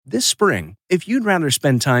This spring, if you'd rather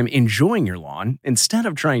spend time enjoying your lawn instead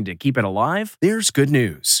of trying to keep it alive, there's good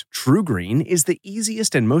news. TruGreen is the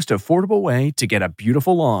easiest and most affordable way to get a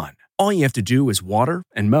beautiful lawn. All you have to do is water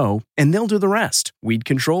and mow, and they'll do the rest. Weed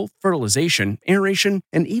control, fertilization, aeration,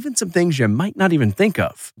 and even some things you might not even think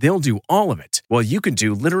of. They'll do all of it, while you can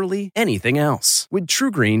do literally anything else. With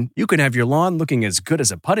TruGreen, you can have your lawn looking as good as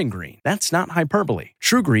a putting green. That's not hyperbole.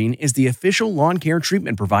 TruGreen is the official lawn care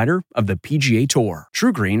treatment provider of the PGA Tour.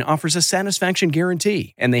 TruGreen offers a satisfaction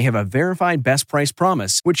guarantee, and they have a verified best price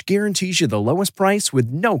promise, which guarantees you the lowest price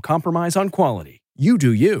with no compromise on quality. You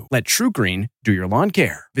do you. Let TruGreen do your lawn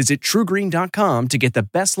care. Visit TruGreen.com to get the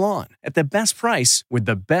best lawn at the best price with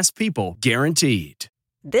the best people guaranteed.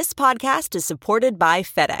 This podcast is supported by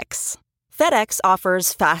FedEx. FedEx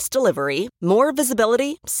offers fast delivery, more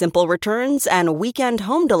visibility, simple returns, and weekend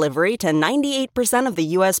home delivery to 98% of the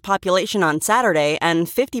U.S. population on Saturday and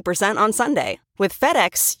 50% on Sunday. With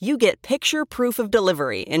FedEx, you get picture proof of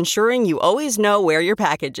delivery, ensuring you always know where your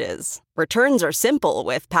package is. Returns are simple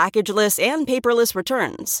with packageless and paperless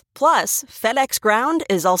returns. Plus, FedEx Ground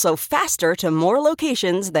is also faster to more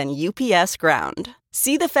locations than UPS Ground.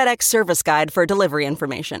 See the FedEx service guide for delivery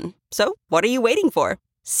information. So, what are you waiting for?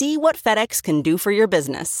 See what FedEx can do for your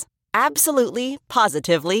business. Absolutely,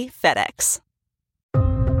 positively FedEx.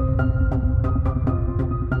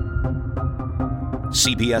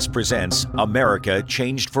 CBS presents America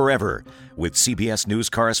Changed Forever with CBS News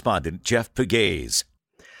correspondent Jeff Pegues.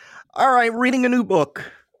 All right, reading a new book.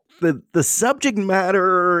 The subject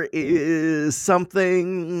matter is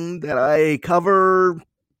something that I cover,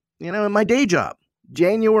 in my day job.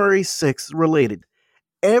 January 6th related.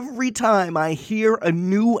 Every time I hear a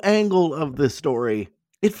new angle of this story,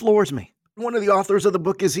 it floors me. One of the authors of the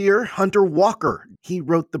book is here, Hunter Walker. He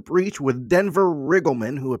wrote The Breach with Denver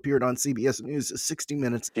Riggleman, who appeared on CBS News 60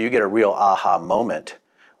 Minutes. You get a real aha moment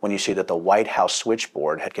when you see that the White House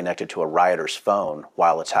switchboard had connected to a rioter's phone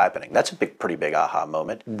while it's happening. That's a pretty big aha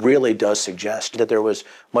moment. Really does suggest that there was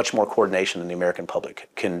much more coordination than the American public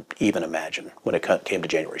can even imagine when it came to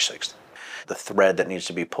January 6th. The thread that needs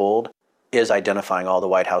to be pulled is identifying all the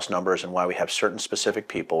White House numbers and why we have certain specific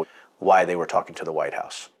people, why they were talking to the White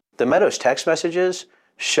House. The Meadows text messages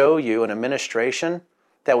show you an administration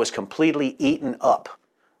that was completely eaten up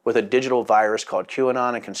with a digital virus called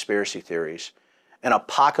QAnon and conspiracy theories, an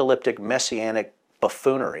apocalyptic messianic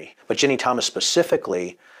buffoonery. But Ginny Thomas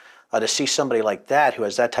specifically, to see somebody like that who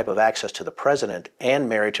has that type of access to the president and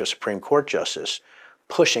married to a Supreme Court justice,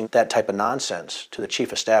 pushing that type of nonsense to the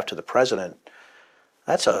chief of staff to the president,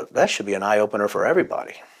 that should be an eye-opener for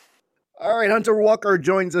everybody. All right, Hunter Walker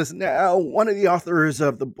joins us now, one of the authors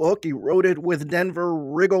of the book. He wrote it with Denver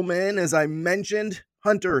Riggleman, as I mentioned.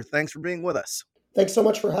 Hunter, thanks for being with us. Thanks so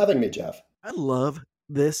much for having me, Jeff. I love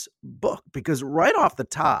this book because right off the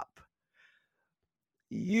top,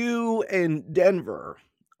 you and Denver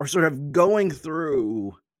are sort of going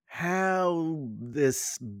through how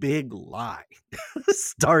this big lie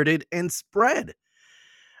started and spread.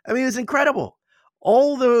 I mean, it's incredible.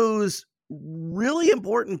 All those really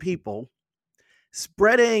important people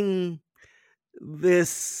spreading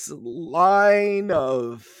this line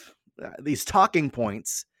of these talking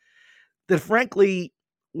points that frankly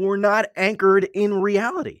were not anchored in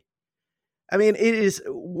reality. I mean,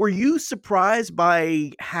 were you surprised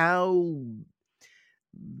by how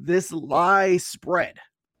this lie spread?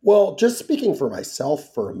 Well, just speaking for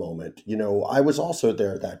myself for a moment, I was also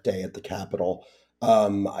there that day at the Capitol.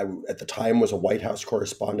 I, at the time, was a White House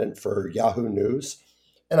correspondent for Yahoo News,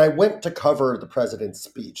 and I went to cover the president's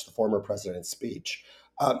speech, the former president's speech.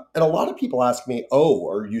 And a lot of people ask me,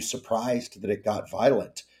 are you surprised that it got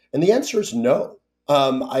violent? And the answer is no.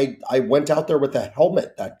 I went out there with a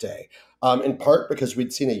helmet that day, in part because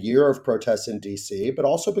we'd seen a year of protests in D.C., but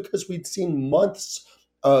also because we'd seen months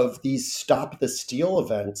of these Stop the Steal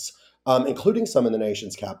events, including some in the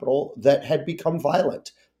nation's capital, that had become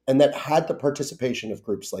violent and that had the participation of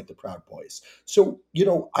groups like the Proud Boys. So,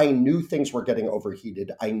 I knew things were getting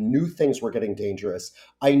overheated. I knew things were getting dangerous.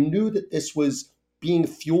 I knew that this was being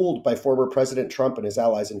fueled by former President Trump and his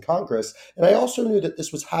allies in Congress. And I also knew that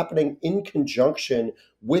this was happening in conjunction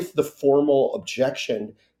with the formal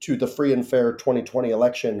objection to the free and fair 2020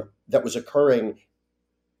 election that was occurring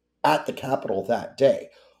at the Capitol that day.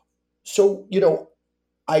 So,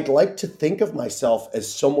 I'd like to think of myself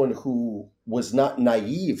as someone who was not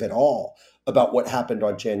naive at all about what happened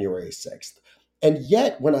on January 6th. And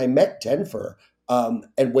yet, when I met Denver,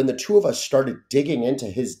 and when the two of us started digging into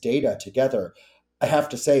his data together, I have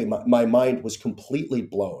to say my mind was completely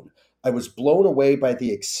blown. I was blown away by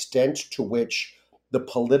the extent to which the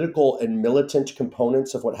political and militant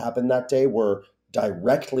components of what happened that day were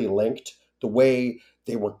directly linked, the way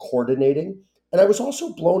they were coordinating. And I was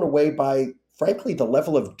also blown away by, frankly, the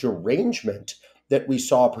level of derangement that we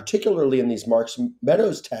saw, particularly in these Mark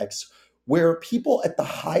Meadows texts, where people at the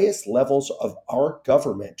highest levels of our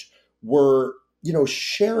government were,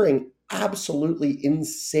 sharing absolutely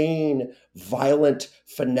insane, violent,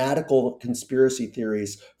 fanatical conspiracy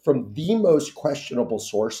theories from the most questionable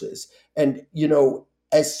sources. And,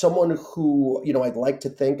 as someone who, I'd like to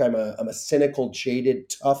think I'm a cynical, jaded,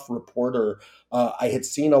 tough reporter. I had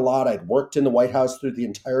seen a lot. I'd worked in the White House through the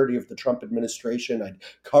entirety of the Trump administration. I'd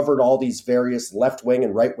covered all these various left-wing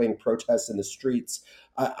and right-wing protests in the streets.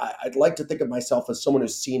 I'd like to think of myself as someone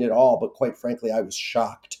who's seen it all, but quite frankly, I was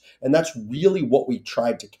shocked. And that's really what we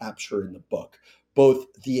tried to capture in the book.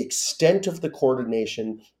 Both the extent of the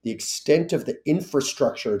coordination, the extent of the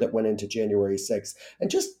infrastructure that went into January 6th,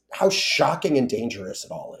 and just how shocking and dangerous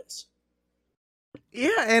it all is.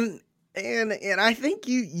 Yeah, and I think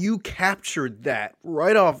you captured that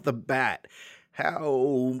right off the bat,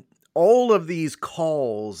 how all of these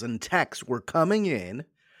calls and texts were coming in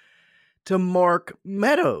to Mark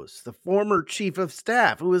Meadows, the former chief of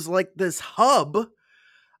staff, who was like this hub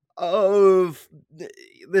of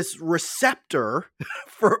this receptor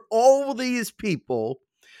for all these people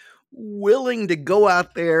willing to go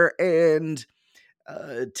out there and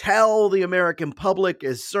tell the American public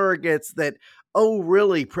as surrogates that, oh,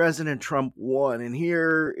 really, President Trump won, and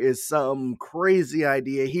here is some crazy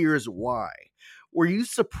idea, here's why. Were you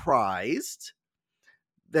surprised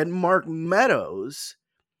that Mark Meadows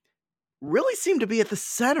really seemed to be at the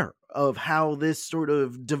center of how this sort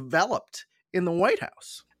of developed in the White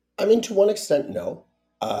House? I mean, to one extent, no,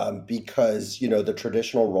 because, the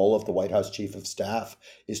traditional role of the White House chief of staff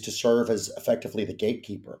is to serve as effectively the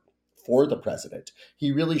gatekeeper for the president.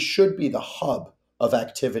 He really should be the hub of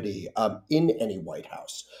activity in any White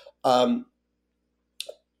House. But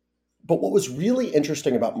what was really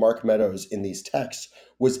interesting about Mark Meadows in these texts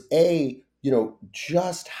was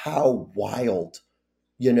just how wild,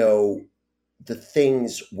 the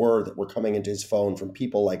things were that were coming into his phone from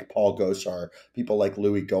people like Paul Gosar, people like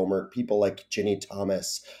Louis Gohmert, people like Ginny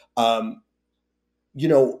Thomas. I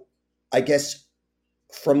guess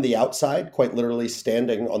from the outside, quite literally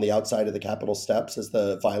standing on the outside of the Capitol steps as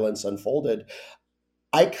the violence unfolded,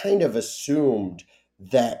 I kind of assumed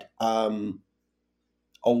that a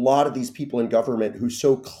lot of these people in government who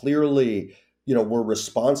so clearly, were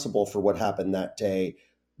responsible for what happened that day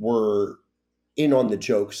were in on the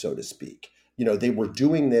joke, so to speak. They were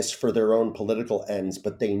doing this for their own political ends,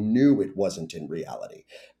 but they knew it wasn't in reality.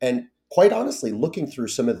 And quite honestly, looking through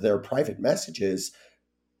some of their private messages,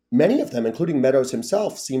 many of them, including Meadows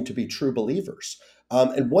himself, seemed to be true believers.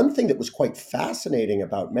 And one thing that was quite fascinating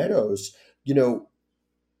about Meadows,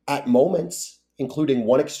 at moments, including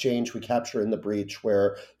one exchange we capture in The Breach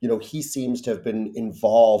where, he seems to have been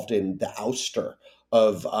involved in the ouster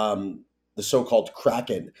of the so-called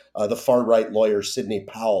Kraken, the far-right lawyer Sidney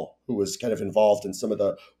Powell, who was kind of involved in some of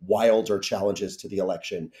the wilder challenges to the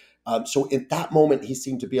election. So at that moment, he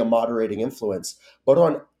seemed to be a moderating influence. But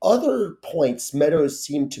on other points, Meadows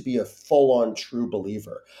seemed to be a full-on true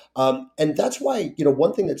believer. And that's why,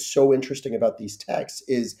 one thing that's so interesting about these texts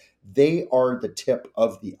is they are the tip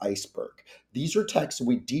of the iceberg. These are texts,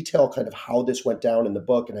 we detail kind of how this went down in the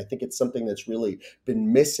book, and I think it's something that's really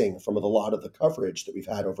been missing from a lot of the coverage that we've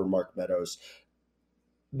had over Mark Meadows.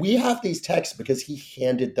 We have these texts because he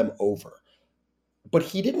handed them over, but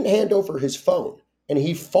he didn't hand over his phone, and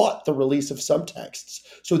he fought the release of some texts.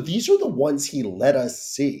 So these are the ones he let us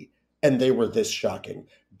see, and they were this shocking.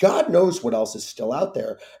 God knows what else is still out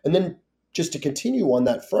there. And then just to continue on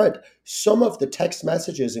that front, some of the text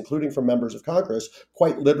messages, including from members of Congress,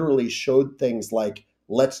 quite literally showed things like,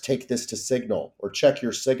 let's take this to Signal or check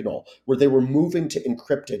your Signal, where they were moving to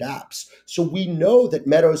encrypted apps. So we know that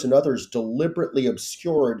Meadows and others deliberately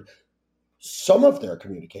obscured some of their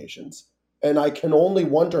communications. And I can only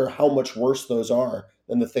wonder how much worse those are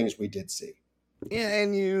than the things we did see. Yeah,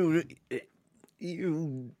 and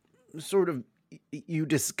you sort of, you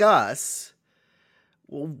discuss,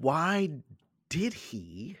 well, why did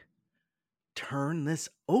he turn this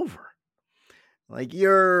over? Like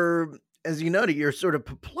as you noted, you're sort of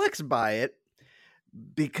perplexed by it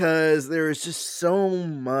because there is just so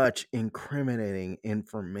much incriminating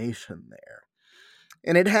information there.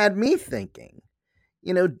 And it had me thinking,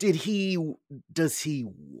 does he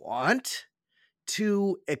want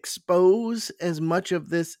to expose as much of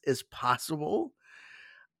this as possible?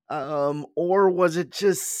 Or was it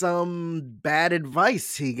just some bad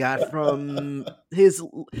advice he got from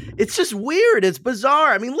it's just weird. It's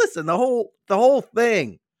bizarre. I mean, listen, the whole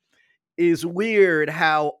thing is weird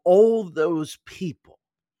how all those people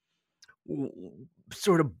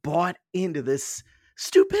sort of bought into this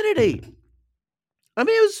stupidity. I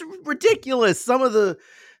mean, it was ridiculous. Some of the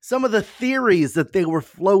theories that they were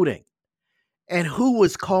floating and who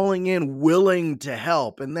was calling in willing to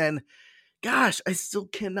help. And then, gosh, I still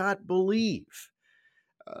cannot believe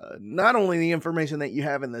not only the information that you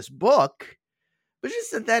have in this book, but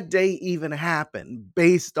just that day even happened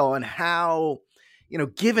based on how,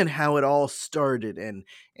 given how it all started and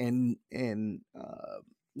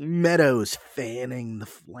Meadows fanning the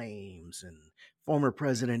flames and former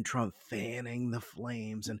President Trump fanning the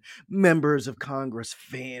flames and members of Congress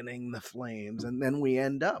fanning the flames. And then we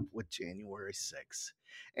end up with January 6th.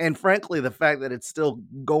 And frankly, the fact that it's still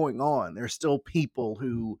going on, there's still people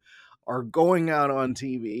who are going out on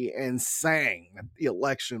TV and saying that the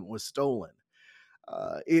election was stolen.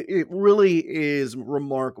 It really is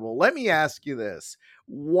remarkable. Let me ask you this.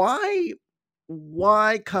 Why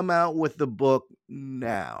come out with the book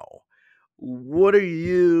now? What are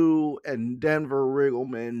you and Denver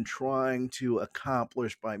Riggleman trying to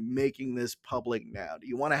accomplish by making this public now? Do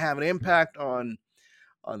you want to have an impact on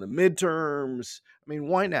the midterms? I mean,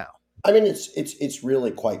 why now? I mean, it's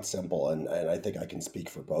really quite simple, and I think I can speak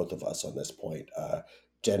for both of us on this point.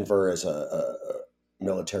 Denver is a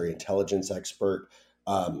military intelligence expert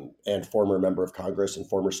and former member of Congress and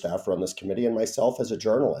former staffer on this committee, and myself as a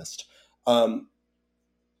journalist.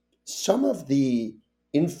 Some of the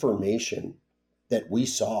information that we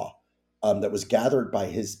saw that was gathered by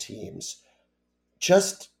his teams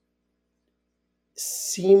just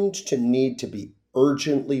seemed to need to be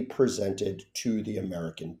urgently presented to the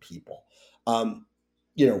American people.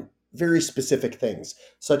 Very specific things,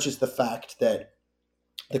 such as the fact that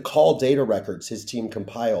the call data records his team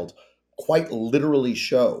compiled quite literally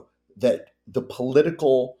show that the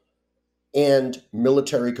political and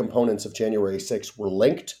military components of January 6th were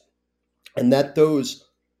linked, and that those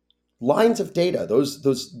lines of data,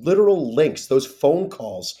 those literal links, those phone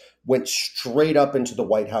calls went straight up into the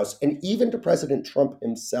White House and even to President Trump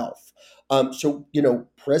himself. So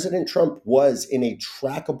President Trump was in a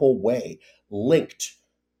trackable way linked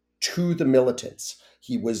to the militants.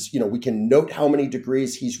 He was, we can note how many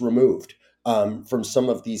degrees he's removed from some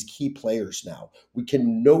of these key players now. We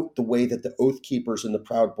can note the way that the Oath Keepers and the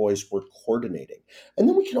Proud Boys were coordinating. And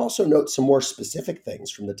then we can also note some more specific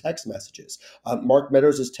things from the text messages. Mark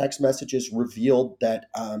Meadows' text messages revealed that,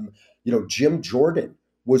 Jim Jordan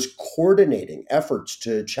was coordinating efforts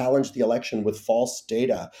to challenge the election with false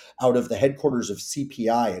data out of the headquarters of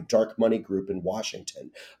CPI, a dark money group in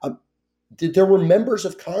Washington. There were members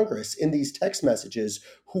of Congress in these text messages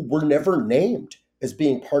who were never named as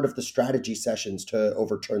being part of the strategy sessions to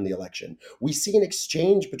overturn the election. We see an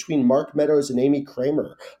exchange between Mark Meadows and Amy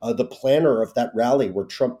Kramer, the planner of that rally where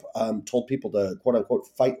Trump told people to, quote unquote,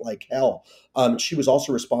 fight like hell. She was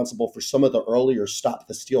also responsible for some of the earlier Stop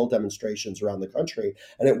the Steal demonstrations around the country.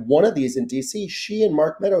 And at one of these in DC, she and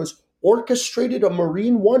Mark Meadows orchestrated a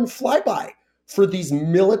Marine One flyby for these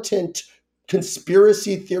militant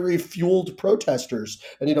conspiracy theory fueled protesters.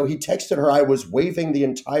 And, he texted her, I was waving the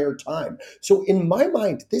entire time. So in my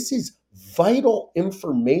mind, this is vital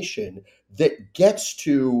information that gets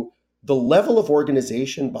to the level of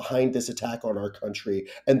organization behind this attack on our country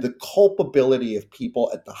and the culpability of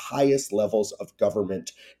people at the highest levels of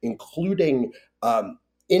government, including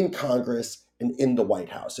in Congress and in the White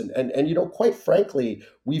House. And quite frankly,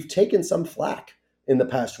 we've taken some flack in the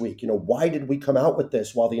past week. Why did we come out with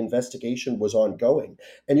this while the investigation was ongoing?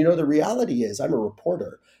 And, the reality is I'm a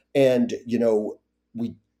reporter and, you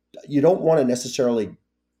don't want to necessarily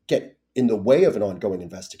get in the way of an ongoing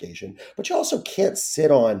investigation, but you also can't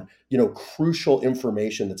sit on, crucial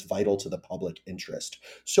information that's vital to the public interest.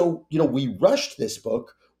 So, we rushed this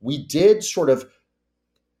book. We did sort of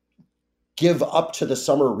give up to the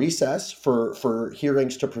summer recess for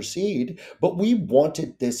hearings to proceed, but we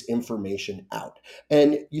wanted this information out.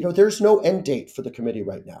 And, there's no end date for the committee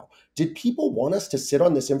right now. Did people want us to sit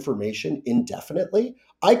on this information indefinitely?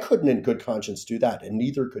 I couldn't in good conscience do that, and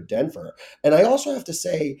neither could Denver. And I also have to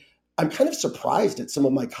say, I'm kind of surprised at some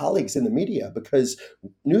of my colleagues in the media because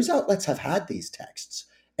news outlets have had these texts,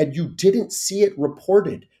 and you didn't see it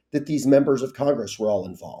reported that these members of Congress were all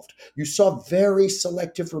involved. You saw very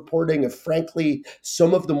selective reporting of, frankly,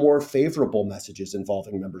 some of the more favorable messages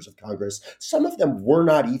involving members of Congress. Some of them were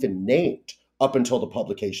not even named up until the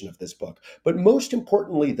publication of this book. But most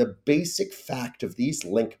importantly, the basic fact of these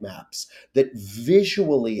link maps that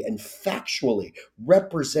visually and factually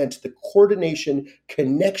represent the coordination,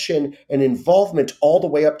 connection, and involvement all the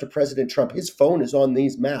way up to President Trump. His phone is on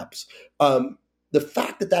these maps. the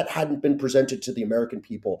fact that that hadn't been presented to the American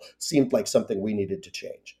people seemed like something we needed to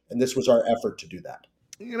change. And this was our effort to do that.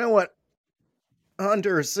 You know what,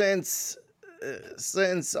 Hunter, since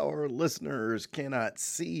our listeners cannot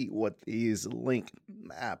see what these link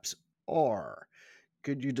maps are,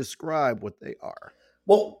 could you describe what they are?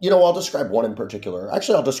 Well, I'll describe one in particular.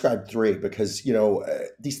 Actually, I'll describe three because,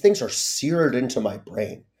 these things are seared into my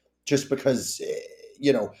brain just because,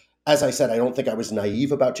 as I said, I don't think I was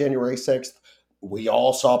naive about January 6th. We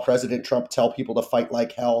all saw President Trump tell people to fight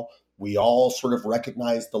like hell. We all sort of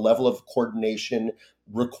recognized the level of coordination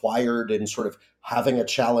required in sort of having a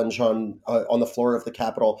challenge on the floor of the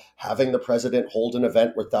Capitol, having the president hold an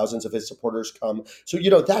event where thousands of his supporters come. So,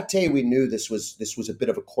 that day we knew this was a bit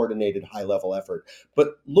of a coordinated high-level effort.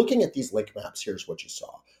 But looking at these link maps, here's what you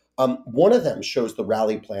saw. One of them shows the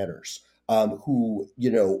rally planners who,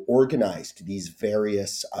 organized these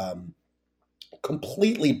various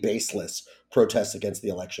completely baseless protests against the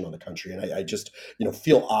election on the country. And I just,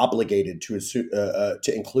 feel obligated to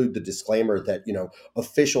include the disclaimer that,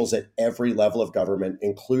 officials at every level of government,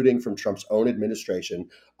 including from Trump's own administration,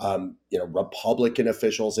 Republican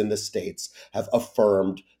officials in the states have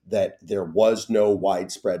affirmed that there was no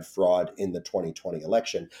widespread fraud in the 2020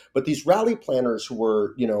 election. But these rally planners who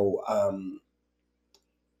were,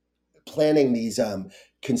 planning these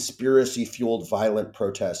conspiracy-fueled violent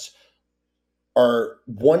protests are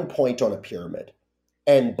one point on a pyramid.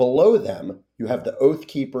 And below them, you have the Oath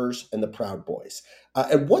Keepers and the Proud Boys.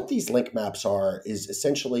 And what these link maps are is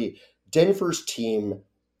essentially Denver's team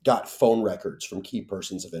got phone records from key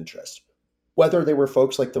persons of interest, whether they were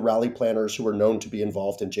folks like the rally planners who were known to be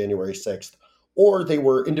involved in January 6th, or they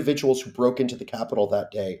were individuals who broke into the Capitol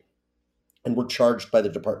that day and were charged by the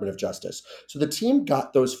Department of Justice. So the team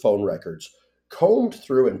got those phone records, combed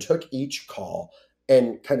through and took each call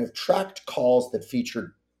and kind of tracked calls that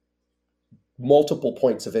featured multiple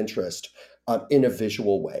points of interest in a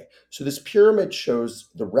visual way. So this pyramid shows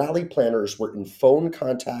the rally planners were in phone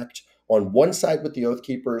contact on one side with the Oath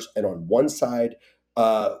Keepers and on one side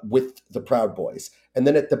with the Proud Boys. And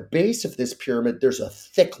then at the base of this pyramid, there's a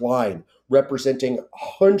thick line representing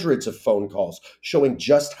hundreds of phone calls showing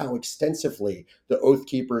just how extensively the Oath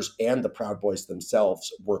Keepers and the Proud Boys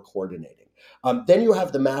themselves were coordinating. Then you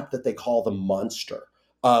have the map that they call the monster,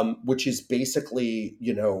 which is basically,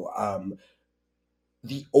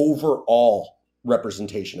 the overall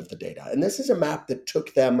representation of the data. And this is a map that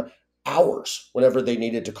took them hours whenever they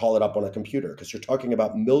needed to call it up on a computer, because you're talking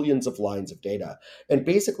about millions of lines of data. And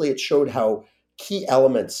basically it showed how key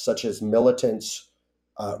elements such as militants,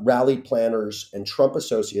 rally planners, and Trump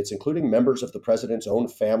associates, including members of the president's own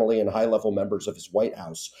family and high-level members of his White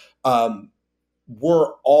House,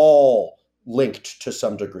 were all linked to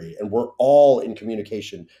some degree, and we're all in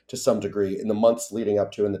communication to some degree in the months leading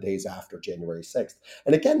up to and the days after January 6th.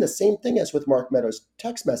 And again, the same thing as with Mark Meadows'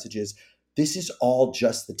 text messages, this is all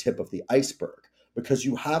just the tip of the iceberg, because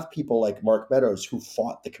you have people like Mark Meadows who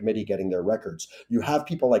fought the committee getting their records. You have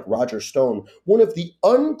people like Roger Stone, one of the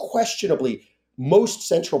unquestionably most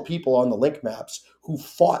central people on the link maps, who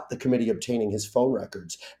fought the committee obtaining his phone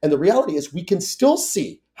records. And the reality is we can still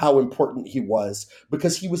see how important he was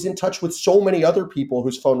because he was in touch with so many other people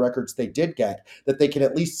whose phone records they did get that they can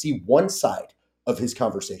at least see one side of his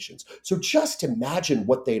conversations. So just imagine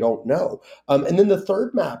what they don't know. And then the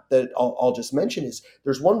third map that I'll just mention is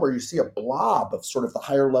there's one where you see a blob of sort of the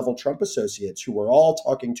higher level Trump associates who are all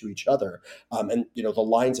talking to each other. And, the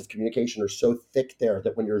lines of communication are so thick there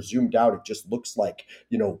that when you're zoomed out, it just looks like,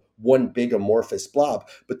 one big amorphous blob.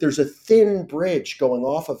 But there's a thin bridge going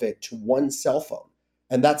off of it to one cell phone.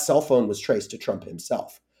 And that cell phone was traced to Trump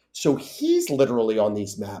himself. So he's literally on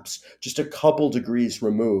these maps, just a couple degrees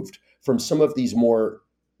removed from some of these more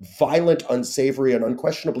violent, unsavory, and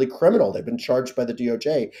unquestionably criminal, they've been charged by the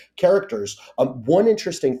DOJ, characters. One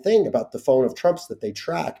interesting thing about the phone of Trump's that they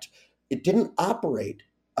tracked, it didn't operate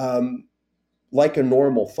like a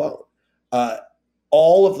normal phone.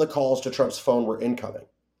 All of the calls to Trump's phone were incoming.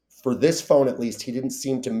 For this phone, at least, he didn't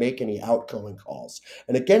seem to make any outgoing calls.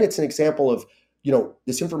 And again, it's an example of,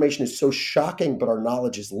 this information is so shocking, but our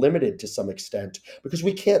knowledge is limited to some extent because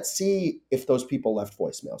we can't see if those people left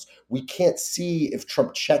voicemails. We can't see if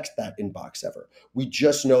Trump checked that inbox ever. We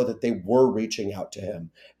just know that they were reaching out to him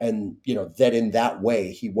and, that in that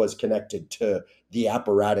way he was connected to the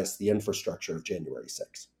apparatus, the infrastructure of January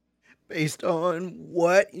 6th. Based on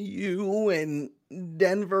what you and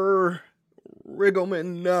Denver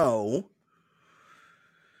Riggleman know,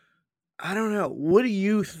 I don't know. What do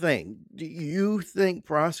you think? Do you think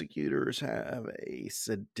prosecutors have a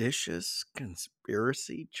seditious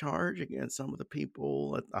conspiracy charge against some of the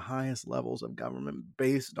people at the highest levels of government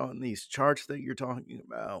based on these charts that you're talking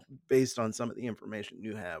about, based on some of the information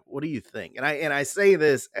you have? What do you think? And I say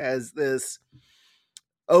this as this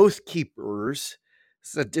Oath Keepers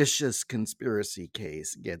seditious conspiracy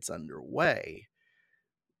case gets underway.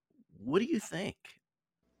 What do you think?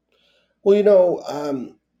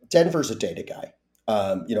 Well, Denver's a data guy.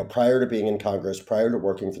 Prior to being in Congress, prior to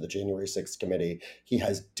working for the January 6th committee, he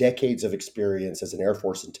has decades of experience as an Air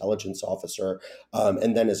Force intelligence officer,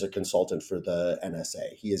 and then as a consultant for the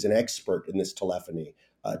NSA. He is an expert in this telephony,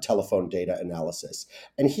 telephone data analysis,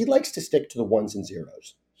 and he likes to stick to the ones and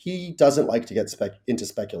zeros. He doesn't like to get into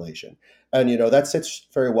speculation, and that sits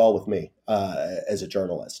very well with me as a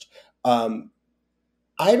journalist.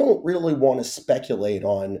 I don't really want to speculate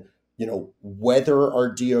on whether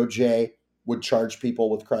our DOJ would charge people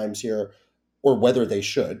with crimes here or whether they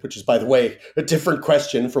should, which is, by the way, a different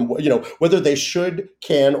question from, whether they should,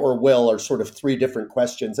 can, or will are sort of three different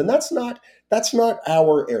questions. And that's not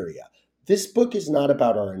our area. This book is not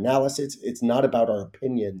about our analysis. It's not about our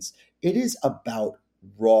opinions. It is about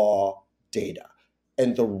raw data.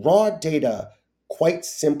 And the raw data quite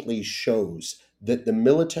simply shows that the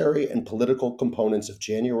military and political components of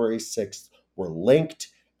January 6th were linked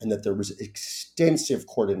and that there was extensive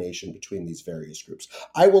coordination between these various groups.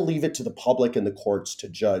 I will leave it to the public and the courts to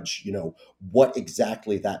judge, what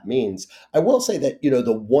exactly that means. I will say that,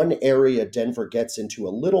 the one area Denver gets into a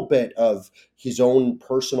little bit of his own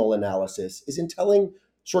personal analysis is in telling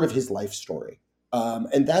sort of his life story.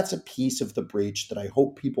 And that's a piece of the breach that I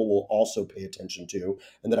hope people will also pay attention to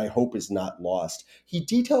and that I hope is not lost. He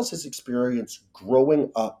details his experience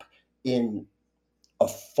growing up in a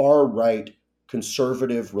far-right,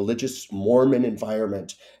 conservative, religious Mormon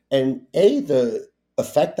environment, and the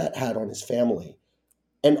effect that had on his family.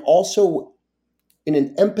 And also, in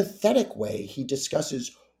an empathetic way, he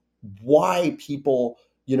discusses why people,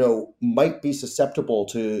 might be susceptible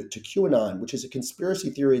to QAnon, which is a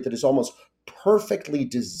conspiracy theory that is almost perfectly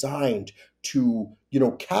designed to,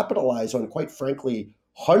 capitalize on, quite frankly,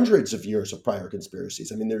 hundreds of years of prior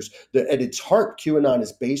conspiracies. I mean, at its heart, QAnon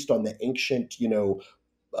is based on the ancient,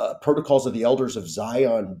 Protocols of the Elders of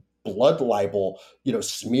Zion blood libel,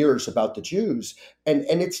 smears about the Jews. And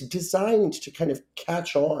it's designed to kind of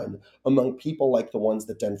catch on among people like the ones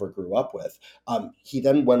that Denver grew up with. He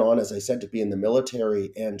then went on, as I said, to be in the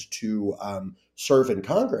military and to serve in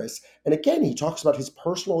Congress. And again, he talks about his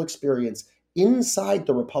personal experience inside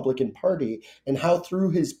the Republican Party and how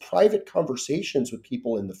through his private conversations with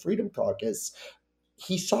people in the Freedom Caucus,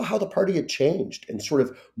 he saw how the party had changed and sort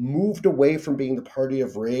of moved away from being the party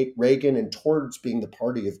of Reagan and towards being the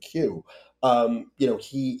party of Q.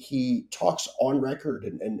 He talks on record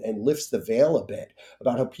and lifts the veil a bit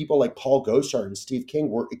about how people like Paul Gosar and Steve King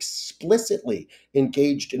were explicitly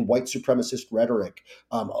engaged in white supremacist rhetoric,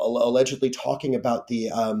 allegedly talking about the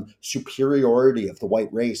superiority of the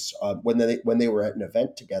white race when they were at an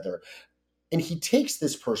event together. And he takes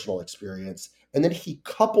this personal experience and then he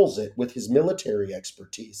couples it with his military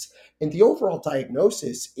expertise. And the overall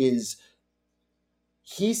diagnosis is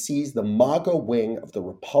he sees the MAGA wing of the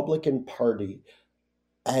Republican Party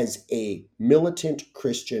as a militant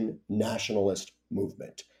Christian nationalist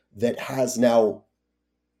movement that has now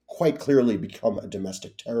quite clearly become a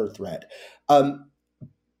domestic terror threat.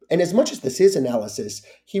 And as much as this is analysis,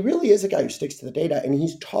 he really is a guy who sticks to the data, and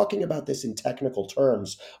he's talking about this in technical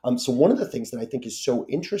terms. So one of the things that I think is so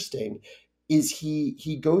interesting is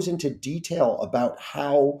he goes into detail about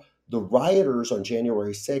how the rioters on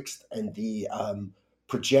January 6th and the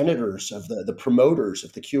progenitors of the promoters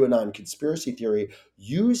of the QAnon conspiracy theory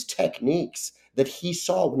use techniques that he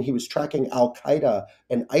saw when he was tracking Al-Qaeda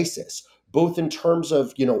and ISIS, both in terms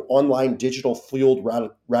of, online digital fueled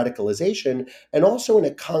radicalization and also in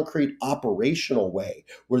a concrete operational way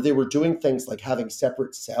where they were doing things like having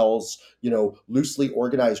separate cells, loosely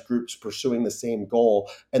organized groups pursuing the same goal.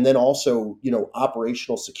 And then also,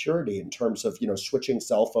 operational security in terms of, switching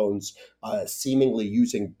cell phones, seemingly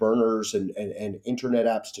using burners and internet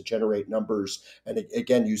apps to generate numbers. And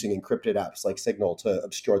again, using encrypted apps like Signal to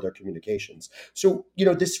obscure their communications. So,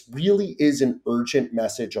 this really is an urgent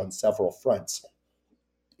message on several fronts.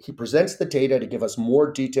 He presents the data to give us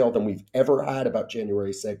more detail than we've ever had about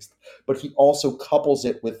January 6th, but he also couples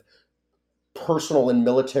it with personal and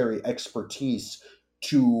military expertise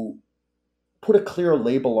to put a clear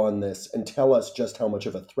label on this and tell us just how much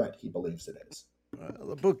of a threat he believes it is.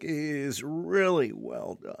 The book is really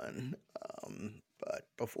well done. But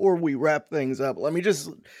before we wrap things up, let me just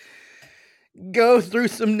go through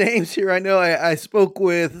some names here. I know I spoke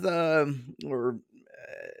with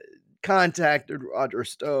contacted Roger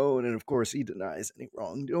Stone, and of course he denies any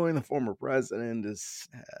wrongdoing. The former president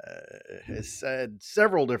has said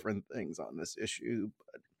several different things on this issue,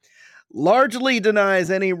 but largely denies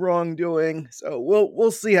any wrongdoing. So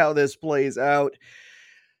we'll see how this plays out.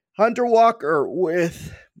 Hunter Walker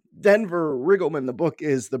with Denver Riggleman. The book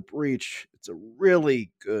is The Breach. It's a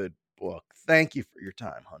really good book. Thank you for your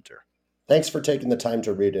time, Hunter. Thanks for taking the time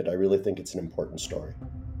to read it. I really think it's an important story.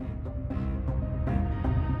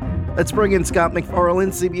 Let's bring in Scott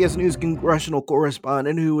MacFarlane, CBS News congressional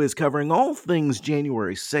correspondent, who is covering all things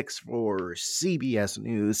January 6th for CBS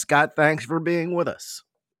News. Scott, thanks for being with us.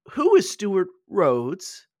 Who is Stewart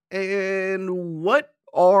Rhodes, and what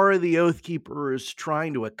are the Oath Keepers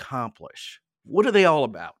trying to accomplish? What are they all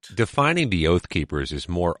about? Defining the Oath Keepers is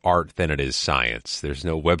more art than it is science. There's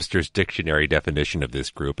no Webster's Dictionary definition of this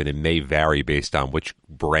group, and it may vary based on which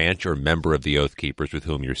branch or member of the Oath Keepers with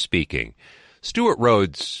whom you're speaking. Stewart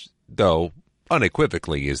Rhodes, though,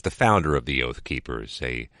 unequivocally is the founder of the Oath Keepers,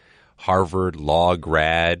 a Harvard law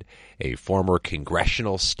grad, a former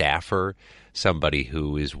congressional staffer, somebody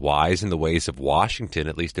who is wise in the ways of Washington,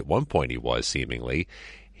 at least at one point he was, seemingly.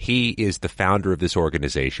 He is the founder of this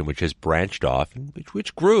organization, which has branched off, and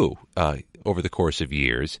which grew over the course of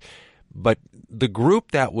years. But the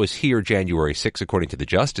group that was here January 6, according to the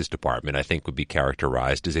Justice Department, I think would be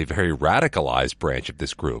characterized as a very radicalized branch of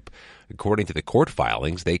this group. According to the court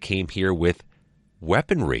filings, they came here with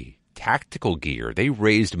weaponry, tactical gear. They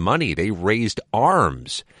raised money. They raised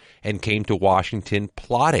arms and came to Washington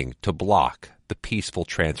plotting to block the peaceful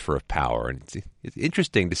transfer of power. And it's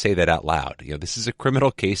interesting to say that out loud. You know, this is a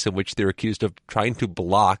criminal case in which they're accused of trying to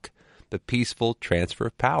block the peaceful transfer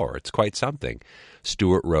of power. It's quite something.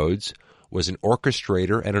 Stewart Rhodes was an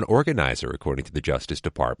orchestrator and an organizer, according to the Justice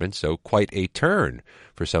Department, so quite a turn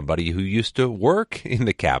for somebody who used to work in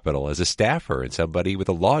the Capitol as a staffer and somebody with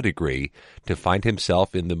a law degree to find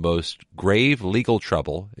himself in the most grave legal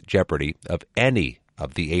trouble, jeopardy, of any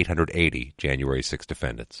of the 880 January 6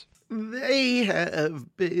 defendants. They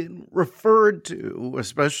have been referred to,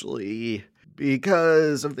 especially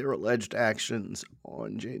because of their alleged actions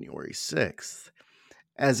on January 6th,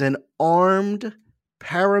 as an armed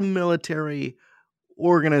paramilitary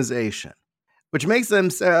organization, which makes them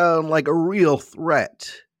sound like a real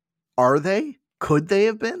threat. Are they? Could they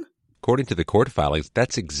have been? According to the court filings,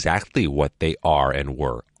 that's exactly what they are and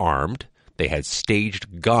were: armed. They had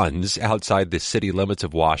staged guns outside the city limits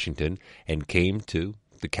of Washington and came to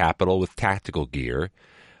the Capitol with tactical gear.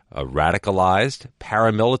 Radicalized,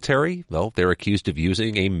 paramilitary, well, they're accused of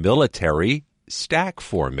using a military stack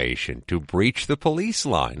formation to breach the police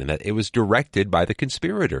line, and that it was directed by the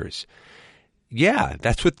conspirators. Yeah,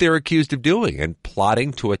 that's what they're accused of doing, and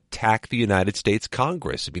plotting to attack the United States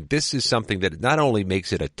Congress. I mean, this is something that not only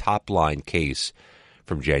makes it a top-line case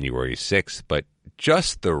from January 6th, but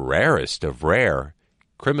just the rarest of rare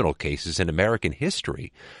criminal cases in American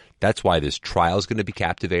history. That's why this trial is going to be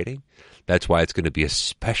captivating. That's why it's going to be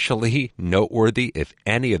especially noteworthy if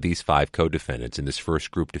any of these 5 co-defendants in this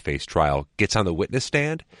first group to face trial gets on the witness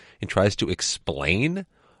stand and tries to explain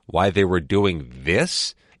why they were doing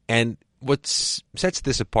this. And what sets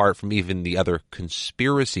this apart from even the other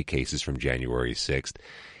conspiracy cases from January 6th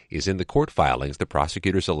is in the court filings, the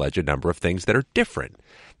prosecutors allege a number of things that are different,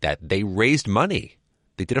 that they raised money.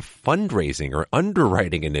 They did a fundraising or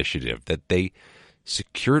underwriting initiative, that they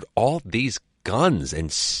secured all these guns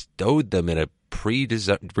and stowed them in a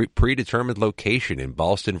predetermined location in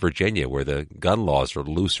Ballston, Virginia, where the gun laws are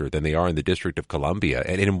looser than they are in the District of Columbia.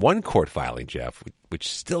 And in one court filing, Jeff, which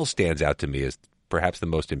still stands out to me as perhaps the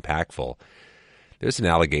most impactful, there's an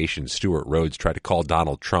allegation Stewart Rhodes tried to call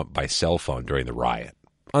Donald Trump by cell phone during the riot.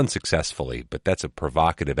 Unsuccessfully, but that's a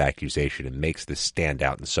provocative accusation and makes this stand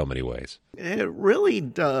out in so many ways. It really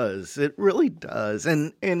does. It really does.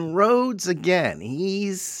 And Rhodes, again,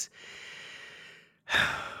 he's...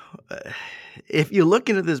 if you look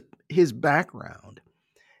into his background,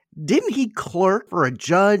 didn't he clerk for a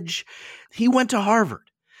judge? He went to Harvard.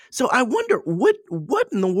 So I wonder, what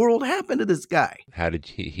in the world happened to this guy? How did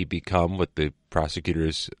he become what the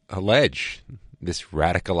prosecutors allege, this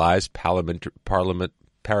radicalized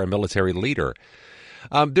paramilitary leader?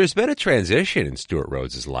 There's been a transition in Stewart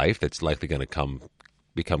Rhodes' life that's likely going to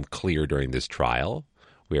become clear during this trial,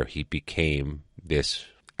 where he became this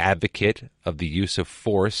advocate of the use of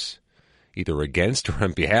force, either against or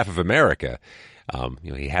on behalf of America.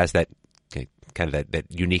 He has that kind of that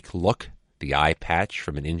unique look, the eye patch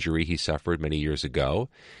from an injury he suffered many years ago.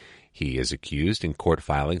 He is accused in court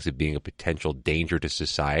filings of being a potential danger to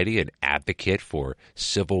society, an advocate for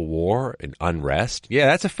civil war and unrest. Yeah,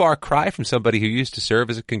 that's a far cry from somebody who used to serve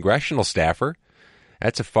as a congressional staffer.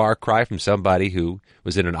 That's a far cry from somebody who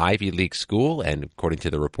was in an Ivy League school and, according to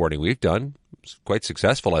the reporting we've done, was quite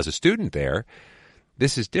successful as a student there.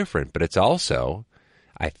 This is different, but it's also,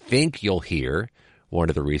 I think you'll hear, one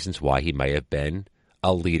of the reasons why he may have been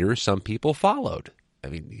a leader some people followed. I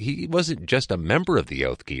mean, he wasn't just a member of the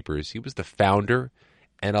Oath Keepers. He was the founder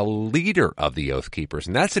and a leader of the Oath Keepers.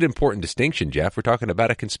 And that's an important distinction, Jeff. We're talking about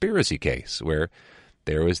a conspiracy case where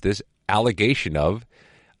there was this allegation of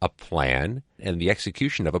a plan, and the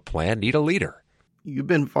execution of a plan need a leader. You've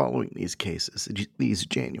been following these cases, these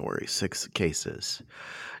January 6th cases.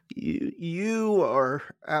 You are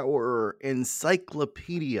our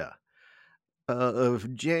encyclopedia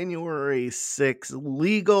of January 6th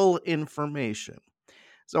legal information.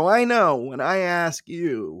 So I know when I ask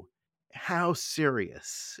you, how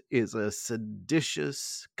serious is a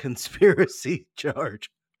seditious conspiracy charge?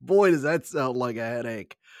 Boy, does that sound like a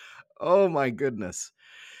headache. Oh my goodness.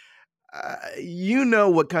 You know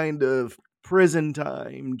what kind of prison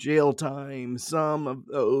time, jail time, some of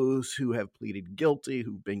those who have pleaded guilty,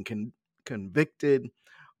 who've been convicted,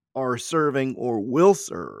 are serving or will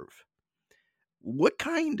serve. What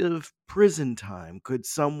kind of prison time could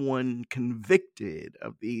someone convicted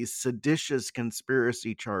of these seditious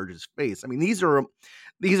conspiracy charges face? I mean, these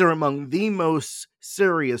are among the most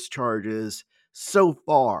serious charges so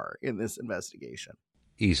far in this investigation.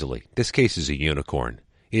 Easily. This case is a unicorn.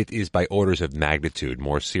 It is by orders of magnitude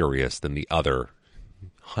more serious than the other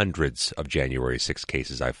hundreds of January 6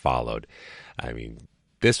 cases I've followed. I mean,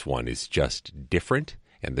 this one is just different,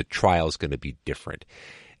 and the trial is going to be different.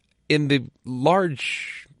 In the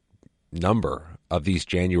large number of these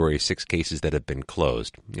January 6 cases that have been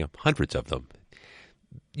closed, hundreds of them,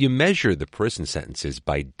 you measure the prison sentences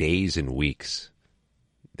by days and weeks.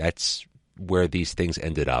 That's where these things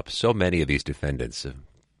ended up. So many of these defendants,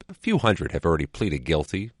 a few hundred, have already pleaded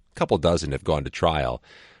guilty. A couple dozen have gone to trial.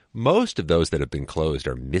 Most of those that have been closed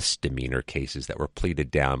are misdemeanor cases that were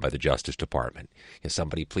pleaded down by the Justice Department. If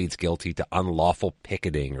somebody pleads guilty to unlawful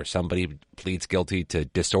picketing, or somebody pleads guilty to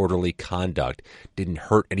disorderly conduct, didn't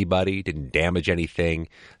hurt anybody, didn't damage anything.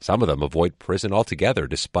 Some of them avoid prison altogether,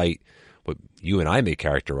 despite what you and I may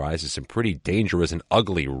characterize as some pretty dangerous and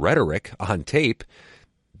ugly rhetoric on tape.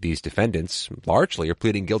 These defendants largely are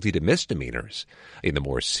pleading guilty to misdemeanors. In the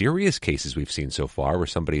more serious cases we've seen so far, where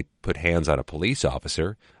somebody put hands on a police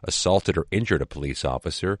officer, assaulted or injured a police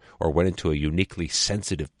officer, or went into a uniquely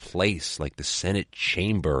sensitive place like the Senate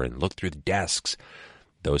chamber and looked through the desks,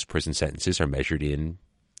 those prison sentences are measured in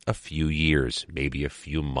a few years, maybe a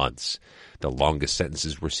few months. The longest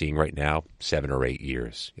sentences we're seeing right now, 7 or 8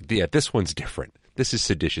 years. Yeah, this one's different. This is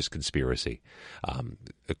seditious conspiracy.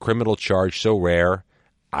 A criminal charge so rare,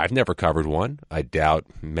 I've never covered one. I doubt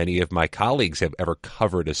many of my colleagues have ever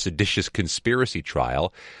covered a seditious conspiracy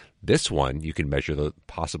trial. This one, you can measure the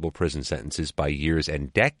possible prison sentences by years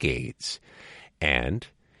and decades. And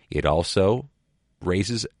it also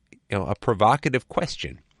raises a provocative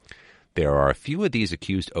question. There are a few of these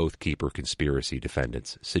accused Oath Keeper conspiracy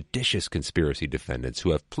defendants, seditious conspiracy defendants,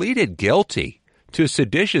 who have pleaded guilty to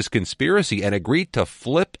seditious conspiracy and agreed to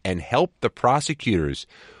flip and help the prosecutors.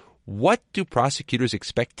 What do prosecutors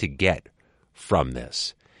expect to get from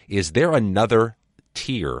this? Is there another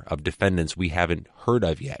tier of defendants we haven't heard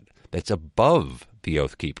of yet that's above the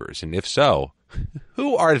Oath Keepers? And if so,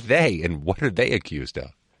 who are they and what are they accused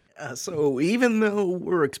of? So even though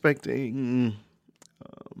we're expecting,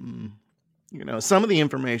 some of the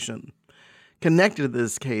information connected to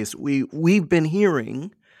this case, we've been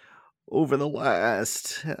hearing over the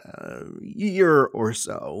last year or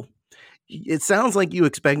so, it sounds like you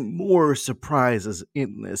expect more surprises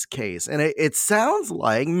in this case. And it sounds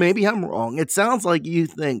like, maybe I'm wrong, it sounds like you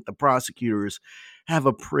think the prosecutors have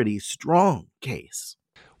a pretty strong case.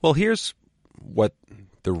 Well, here's what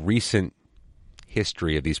the recent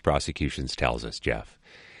history of these prosecutions tells us, Jeff.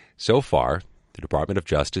 So far, the Department of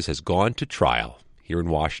Justice has gone to trial here in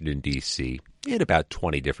Washington, D.C. in about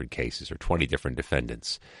 20 different cases or 20 different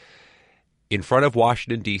defendants. In front of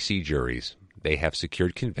Washington, D.C. juries, they have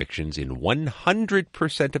secured convictions in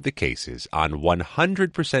 100% of the cases on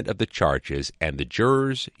 100% of the charges, and the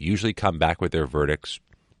jurors usually come back with their verdicts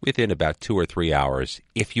within about 2 or 3 hours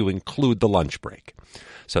if you include the lunch break.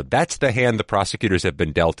 So that's the hand the prosecutors have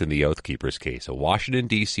been dealt in the Oath Keepers case, a Washington,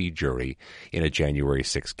 D.C. jury in a January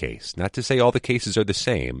 6 case. Not to say all the cases are the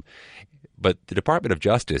same, but the Department of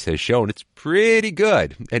Justice has shown it's pretty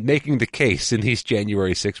good at making the case in these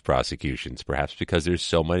January 6 prosecutions, perhaps because there's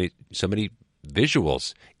so many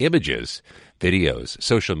visuals, images, videos,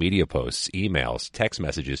 social media posts, emails, text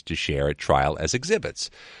messages to share at trial as exhibits.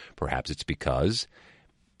 Perhaps it's because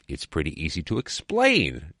it's pretty easy to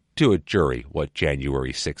explain to a jury what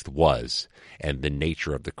January 6th was and the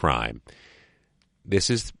nature of the crime. This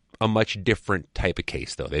is a much different type of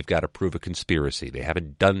case, though. They've got to prove a conspiracy. They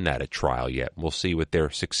haven't done that at trial yet. We'll see what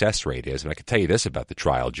their success rate is. And I can tell you this about the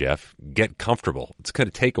trial, Jeff. Get comfortable. It's going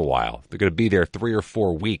to take a while. They're going to be there 3 or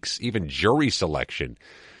 4 weeks. Even jury selection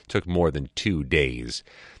took more than 2 days.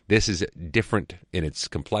 This is different in its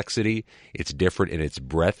complexity. It's different in its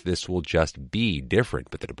breadth. This will just be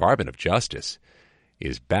different. But the Department of Justice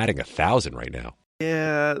is batting 1,000 right now.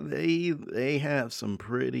 Yeah, they have some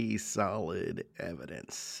pretty solid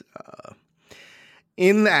evidence.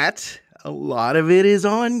 In that, a lot of it is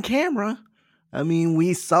on camera. I mean,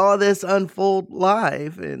 we saw this unfold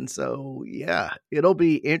live, and so, yeah, it'll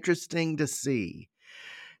be interesting to see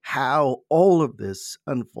how all of this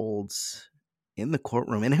unfolds in the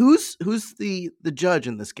courtroom. And who's the judge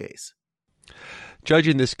in this case? Judge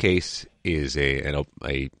in this case is a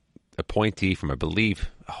appointee from, I believe,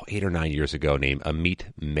 8 or 9 years ago named Amit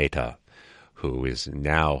Mehta, who is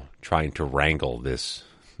now trying to wrangle this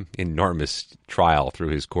enormous trial through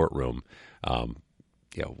his courtroom,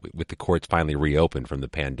 with the courts finally reopened from the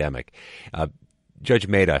pandemic. Judge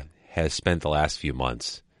Mehta has spent the last few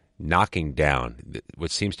months knocking down what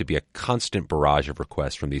seems to be a constant barrage of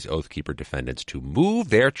requests from these Oath Keeper defendants to move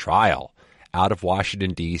their trial out of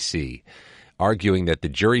Washington, D.C., arguing that the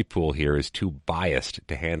jury pool here is too biased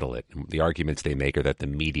to handle it. The arguments they make are that the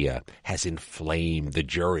media has inflamed the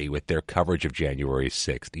jury with their coverage of January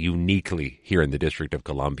 6th, uniquely here in the District of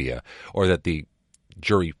Columbia, or that the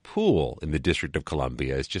jury pool in the District of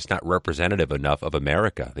Columbia is just not representative enough of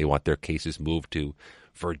America. They want their cases moved to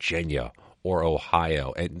Virginia or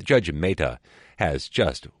Ohio. And Judge Mehta has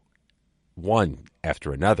just one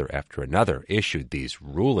after another issued these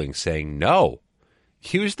rulings saying, no,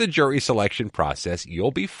 use the jury selection process. You'll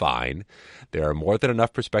be fine. There are more than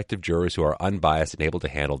enough prospective jurors who are unbiased and able to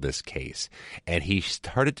handle this case. And he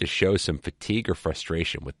started to show some fatigue or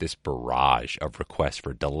frustration with this barrage of requests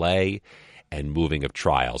for delay and moving of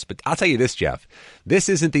trials. But I'll tell you this, Jeff, this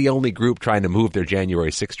isn't the only group trying to move their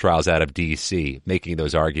January 6 trials out of D.C., making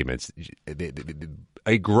those arguments.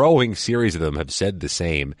 A growing series of them have said the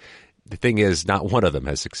same. The thing is, not one of them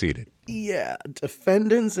has succeeded. Yeah,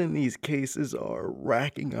 defendants in these cases are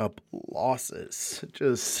racking up losses,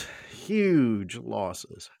 just huge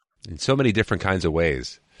losses. In so many different kinds of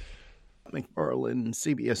ways. McFarland,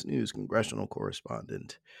 CBS News congressional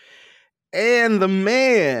correspondent, and the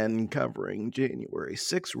man covering January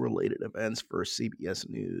 6 related events for CBS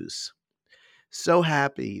News. So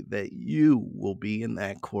happy that you will be in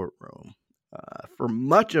that courtroom for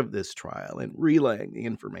much of this trial and relaying the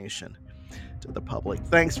information to the public.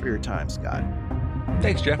 Thanks for your time, Scott.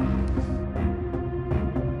 Thanks, Jeff.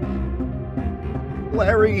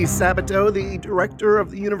 Larry Sabato, the director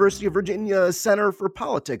of the University of Virginia Center for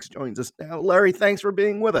Politics, joins us now. Larry, thanks for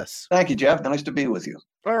being with us. Thank you, Jeff. Nice to be with you.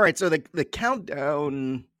 All right, so the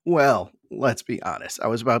countdown, well, let's be honest. I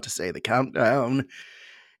was about to say the countdown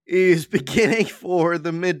is beginning for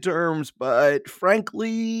the midterms, but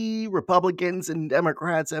frankly, Republicans and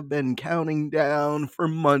Democrats have been counting down for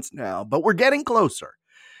months now, but we're getting closer.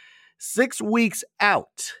 6 weeks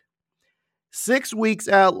out. 6 weeks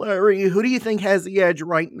out, Larry. Who do you think has the edge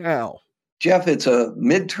right now? Jeff, it's a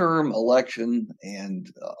midterm election,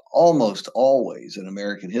 and almost always in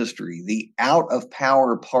American history, the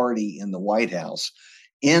out-of-power party in the White House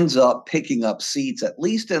ends up picking up seats, at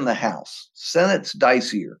least in the House. Senate's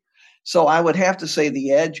dicier. So I would have to say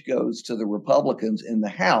the edge goes to the Republicans in the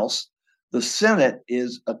House. The Senate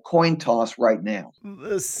is a coin toss right now.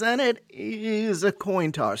 The Senate is a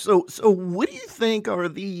coin toss. So what do you think are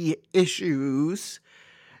the issues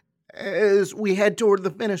as we head toward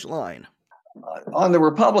the finish line? On the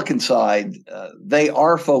Republican side, they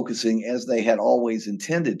are focusing, as they had always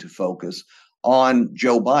intended to focus, on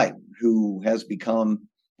Joe Biden, who has become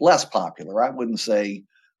less popular. I wouldn't say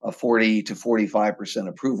a 40 to 45%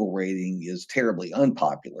 approval rating is terribly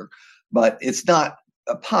unpopular, but it's not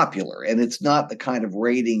popular, and it's not the kind of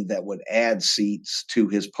rating that would add seats to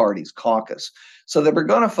his party's caucus. So they were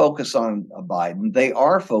going to focus on Biden. They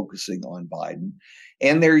are focusing on Biden,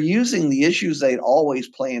 and they're using the issues they'd always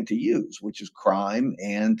planned to use, which is crime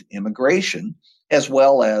and immigration, as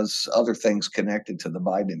well as other things connected to the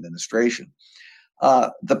Biden administration.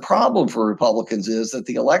 The problem for Republicans is that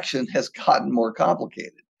the election has gotten more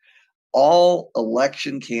complicated. All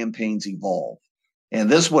election campaigns evolve. And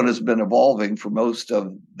this one has been evolving for most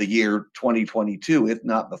of the year 2022, if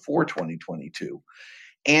not before 2022.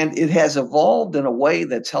 And it has evolved in a way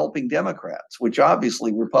that's helping Democrats, which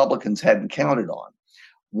obviously Republicans hadn't counted on.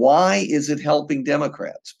 Why is it helping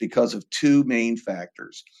Democrats? Because of two main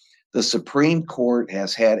factors. The Supreme Court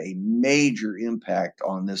has had a major impact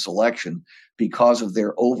on this election because of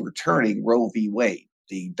their overturning Roe v. Wade,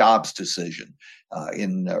 the Dobbs decision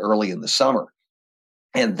early in the summer.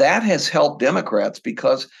 And that has helped Democrats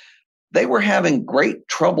because they were having great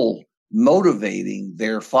trouble motivating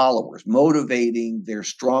their followers, motivating their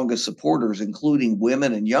strongest supporters, including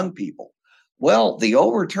women and young people. Well, the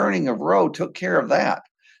overturning of Roe took care of that.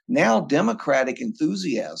 Now, Democratic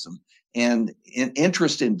enthusiasm and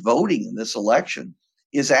interest in voting in this election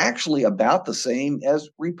is actually about the same as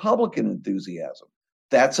Republican enthusiasm.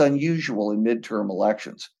 That's unusual in midterm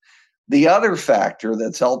elections. The other factor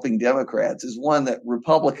that's helping Democrats is one that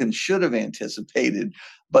Republicans should have anticipated,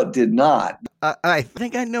 but did not. I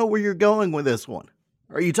think I know where you're going with this one.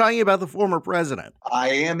 Are you talking about the former president? I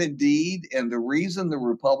am indeed. And the reason the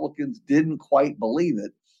Republicans didn't quite believe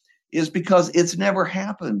it is because it's never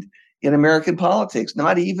happened in American politics,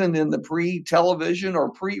 not even in the pre-television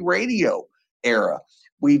or pre-radio era.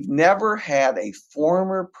 We've never had a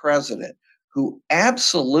former president who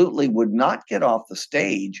absolutely would not get off the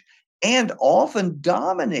stage and often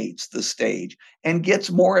dominates the stage and gets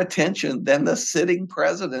more attention than the sitting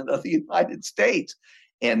president of the United States,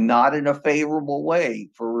 and not in a favorable way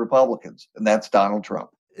for Republicans. And that's Donald Trump.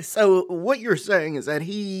 So what you're saying is that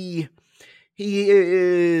he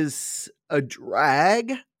is a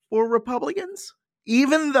drag for Republicans,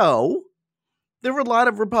 even though there are a lot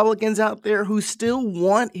of Republicans out there who still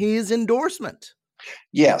want his endorsement.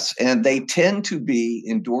 Yes, and they tend to be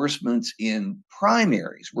endorsements in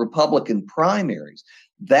primaries, Republican primaries.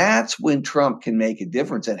 That's when Trump can make a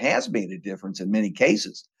difference and has made a difference in many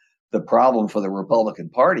cases. The problem for the Republican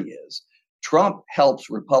Party is Trump helps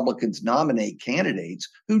Republicans nominate candidates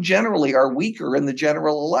who generally are weaker in the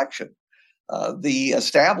general election. The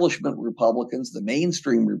establishment Republicans, the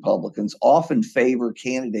mainstream Republicans, often favor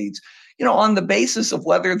candidates, on the basis of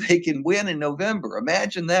whether they can win in November.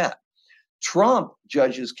 Imagine that. Trump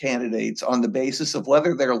judges candidates on the basis of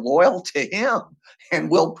whether they're loyal to him and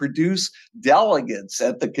will produce delegates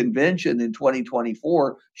at the convention in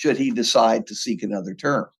 2024 should he decide to seek another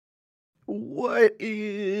term. What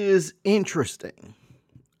is interesting,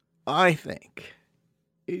 I think,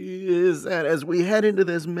 is that as we head into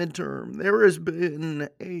this midterm, there has been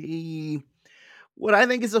what I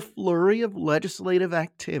think is a flurry of legislative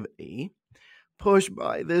activity pushed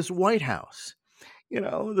by this White House.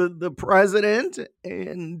 The president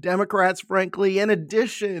and Democrats, frankly, in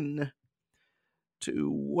addition to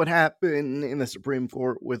what happened in the Supreme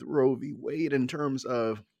Court with Roe v. Wade in terms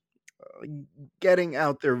of getting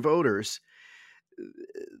out their voters,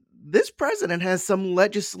 this president has some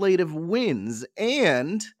legislative wins,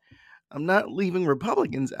 and I'm not leaving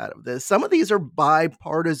Republicans out of this. Some of these are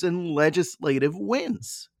bipartisan legislative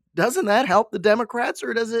wins. Doesn't that help the Democrats,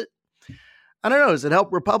 or does it? I don't know. Does it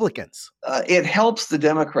help Republicans? It helps the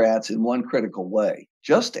Democrats in one critical way.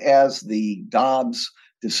 Just as the Dobbs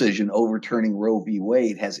decision overturning Roe v.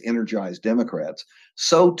 Wade has energized Democrats,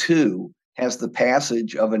 so too has the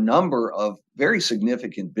passage of a number of very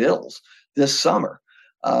significant bills this summer.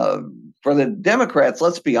 For the Democrats,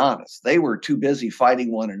 let's be honest, they were too busy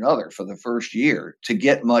fighting one another for the first year to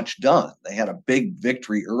get much done. They had a big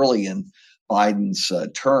victory early in Biden's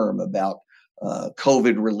term about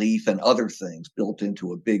COVID relief and other things built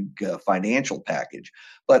into a big financial package.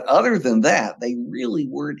 But other than that, they really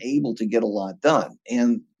weren't able to get a lot done.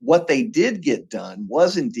 And what they did get done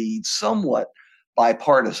was indeed somewhat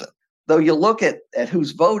bipartisan. Though you look at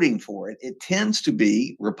who's voting for it, it tends to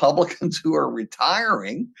be Republicans who are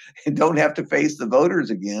retiring and don't have to face the voters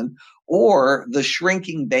again, or the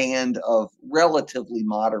shrinking band of relatively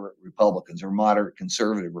moderate Republicans or moderate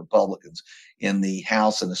conservative Republicans in the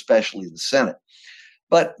House and especially the Senate.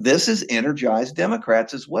 But this has energized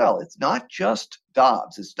Democrats as well. It's not just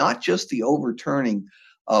Dobbs. It's not just the overturning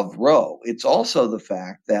of Roe. It's also the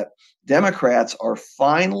fact that Democrats are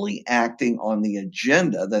finally acting on the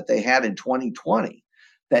agenda that they had in 2020,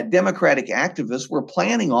 that Democratic activists were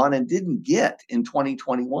planning on and didn't get in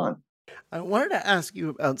 2021. I wanted to ask you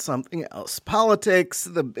about something else. Politics,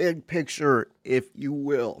 the big picture, if you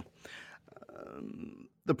will.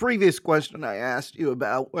 The previous question I asked you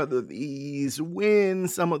about whether these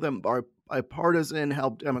wins, some of them bipartisan,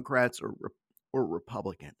 help Democrats or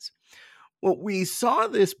Republicans. What we saw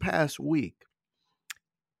this past week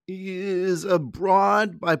is a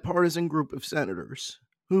broad bipartisan group of senators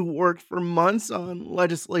who worked for months on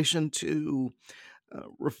legislation to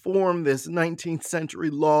reform this 19th century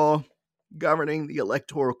law governing the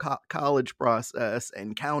electoral college process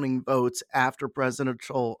and counting votes after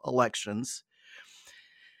presidential elections.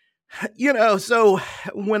 So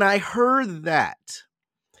when I heard that,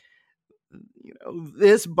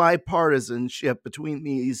 this bipartisanship between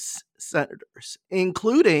these senators,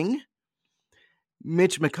 including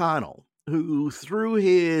Mitch McConnell, who threw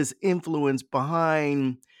his influence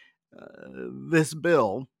behind this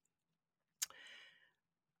bill,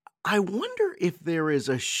 I wonder if there is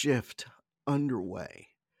a shift underway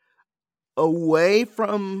away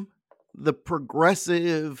from the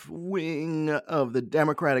progressive wing of the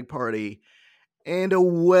Democratic Party and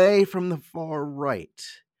away from the far right.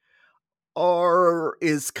 Or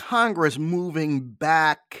is Congress moving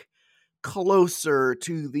back closer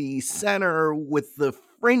to the center with the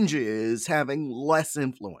fringes having less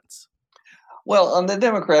influence? Well, on the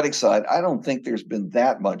Democratic side, I don't think there's been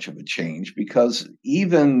that much of a change, because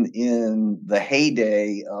even in the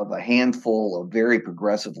heyday of a handful of very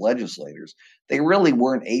progressive legislators, they really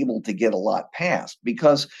weren't able to get a lot passed,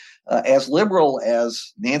 because as liberal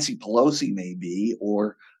as Nancy Pelosi may be,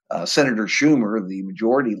 or Senator Schumer, the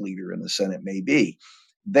majority leader in the Senate, may be,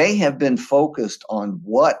 they have been focused on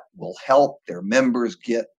what will help their members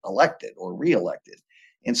get elected or reelected.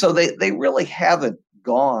 And so they really haven't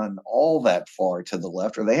gone all that far to the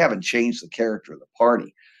left, or they haven't changed the character of the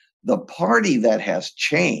party. The party that has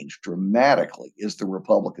changed dramatically is the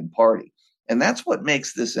Republican Party. And that's what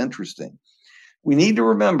makes this interesting. We need to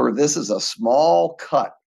remember this is a small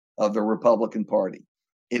cut of the Republican Party.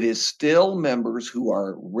 It is still members who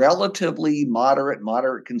are relatively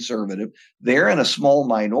moderate conservative. They're in a small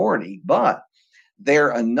minority, but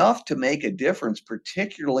they're enough to make a difference,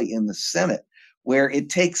 particularly in the Senate, where it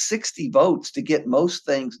takes 60 votes to get most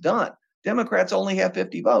things done. Democrats only have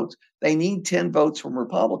 50 votes. They need 10 votes from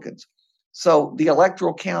Republicans. So the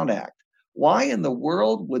Electoral Count Act, why in the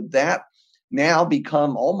world would that now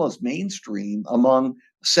become almost mainstream among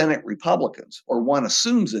Senate Republicans? Or one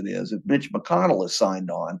assumes it is. If Mitch McConnell is signed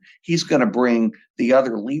on, he's going to bring the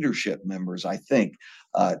other leadership members, I think,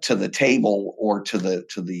 to the table, or to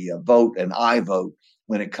the vote, an aye vote,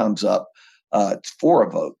 when it comes up for a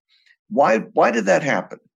vote. Why did that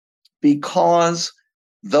happen? Because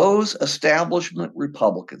those establishment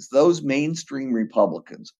Republicans, those mainstream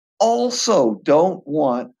Republicans, also don't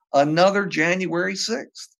want another January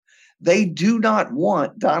 6th. They do not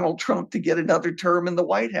want Donald Trump to get another term in the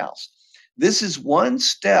White House. This is one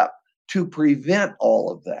step to prevent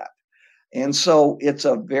all of that. And so it's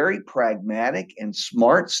a very pragmatic and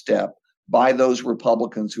smart step by those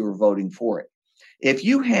Republicans who are voting for it. If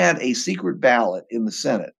you had a secret ballot in the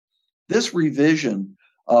Senate, this revision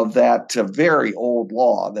of that very old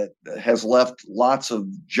law that has left lots of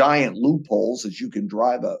giant loopholes as you can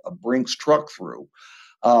drive a Brinks truck through,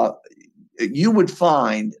 you would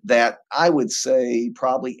find that I would say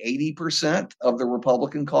probably 80% of the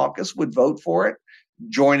Republican caucus would vote for it,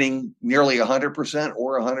 joining nearly 100%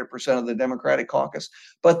 or 100% of the Democratic caucus.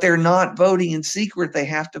 But they're not voting in secret. They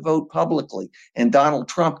have to vote publicly. And Donald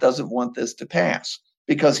Trump doesn't want this to pass,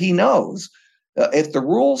 because he knows if the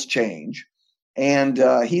rules change and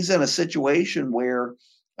he's in a situation where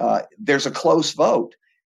there's a close vote,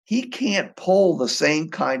 he can't pull the same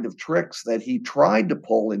kind of tricks that he tried to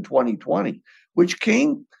pull in 2020, which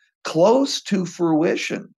came close to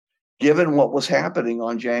fruition, given what was happening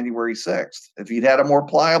on January 6th. If he'd had a more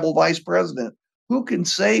pliable vice president, who can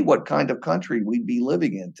say what kind of country we'd be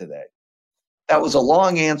living in today? That was a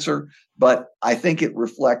long answer, but I think it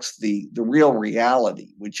reflects the real reality,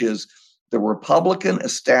 which is the Republican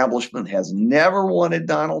establishment has never wanted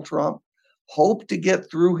Donald Trump, hoped to get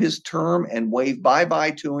through his term and wave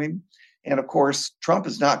bye-bye to him. And of course, Trump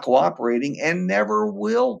is not cooperating and never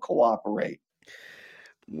will cooperate.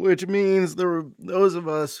 Which means those of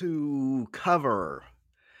us who cover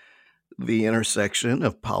the intersection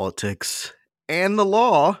of politics and the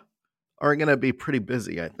law are going to be pretty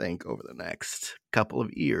busy, I think, over the next couple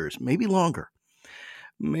of years, maybe longer.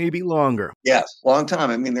 Maybe longer. Yes, long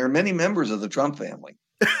time. I mean, there are many members of the Trump family.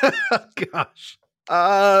 Gosh.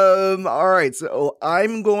 All right. So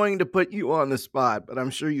I'm going to put you on the spot, but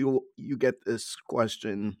I'm sure you get this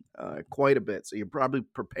question quite a bit, so you're probably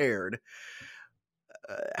prepared.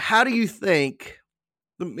 How do you think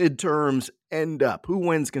the midterms end up? Who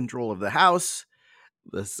wins control of the House,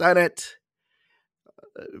 the Senate?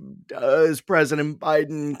 Does President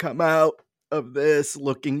Biden come out of this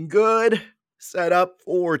looking good, set up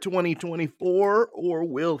for 2024, or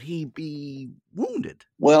will he be wounded?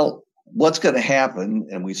 Well, what's going to happen,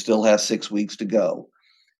 and we still have 6 weeks to go,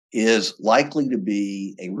 is likely to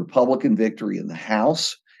be a Republican victory in the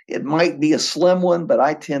House. It might be a slim one, but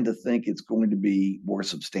I tend to think it's going to be more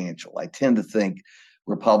substantial. I tend to think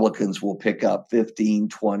Republicans will pick up 15,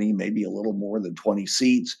 20, maybe a little more than 20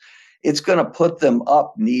 seats. It's going to put them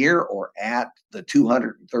up near or at the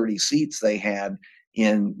 230 seats they had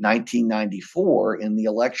in 1994 in the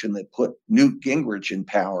election that put Newt Gingrich in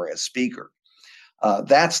power as Speaker.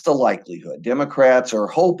 That's the likelihood. Democrats are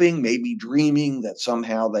hoping, maybe dreaming, that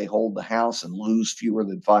somehow they hold the House and lose fewer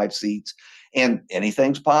than 5 seats. And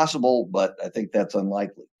anything's possible, but I think that's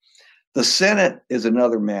unlikely. The Senate is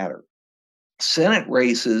another matter. Senate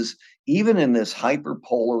races, even in this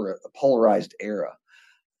polarized era,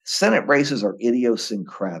 Senate races are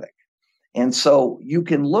idiosyncratic. And so you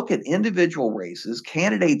can look at individual races,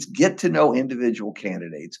 candidates get to know individual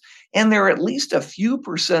candidates, and there are at least a few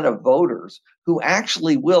percent of voters who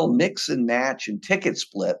actually will mix and match and ticket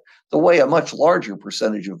split the way a much larger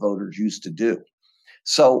percentage of voters used to do.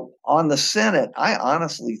 So on the Senate, I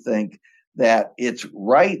honestly think that it's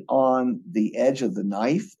right on the edge of the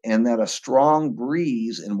knife, and that a strong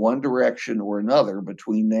breeze in one direction or another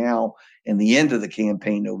between now and the end of the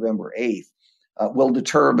campaign, November 8th, will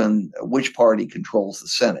determine which party controls the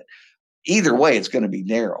Senate. Either way, it's going to be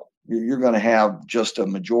narrow. You're going to have just a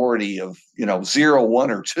majority of, 0, 1,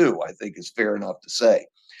 or 2, I think is fair enough to say.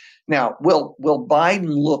 Now, will Biden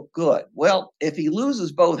look good? Well, if he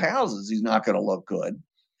loses both houses, he's not going to look good.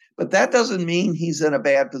 But that doesn't mean he's in a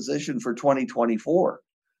bad position for 2024.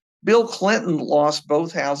 Bill Clinton lost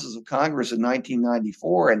both houses of Congress in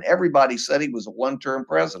 1994, and everybody said he was a one-term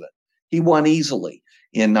president. He won easily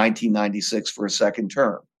in 1996 for a second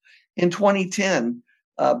term. In 2010,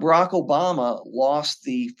 Barack Obama lost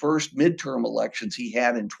the first midterm elections he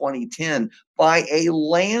had in 2010 by a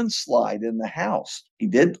landslide in the House. He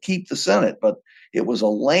did keep the Senate, but it was a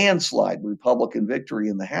landslide Republican victory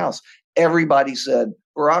in the House. Everybody said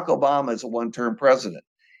Barack Obama is a one-term president.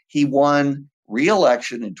 He won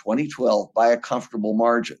re-election in 2012 by a comfortable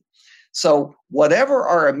margin. So whatever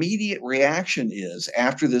our immediate reaction is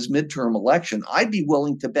after this midterm election, I'd be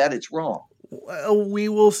willing to bet it's wrong. Well, we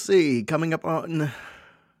will see. Coming up on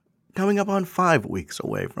 5 weeks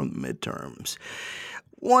away from the midterms.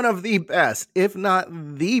 One of the best, if not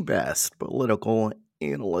the best, political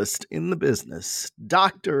analyst in the business,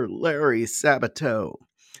 Dr. Larry Sabato,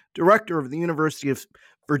 director of the University of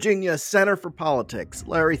Virginia Center for Politics.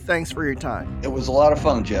 Larry, thanks for your time. It was a lot of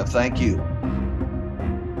fun, Jeff. Thank you.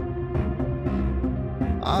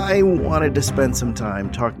 I wanted to spend some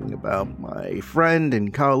time talking about my friend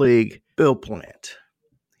and colleague, Bill Plante.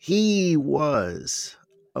 He was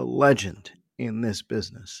a legend in this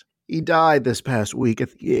business. He died this past week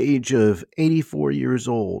at the age of 84 years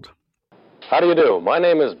old. How do you do? My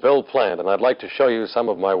name is Bill Plante, and I'd like to show you some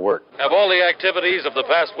of my work. Have all the activities of the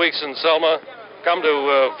past weeks in Selma come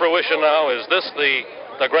to fruition now? Is this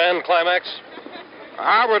the grand climax?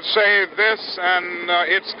 I would say this and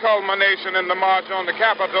its culmination in the march on the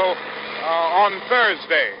Capitol on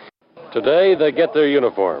Thursday. Today they get their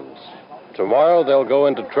uniforms. Tomorrow they'll go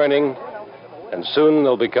into training, and soon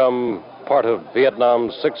they'll become part of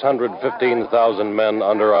Vietnam's 615,000 men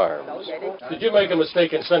under arms. Did you make a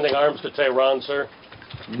mistake in sending arms to Tehran, sir?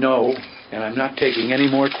 No, and I'm not taking any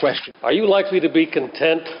more questions. Are you likely to be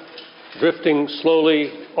content drifting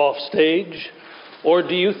slowly off stage? Or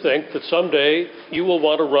do you think that someday you will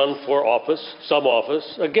want to run for office, some office,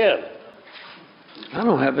 again? I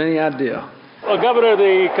don't have any idea. Well, Governor,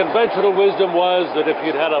 the conventional wisdom was that if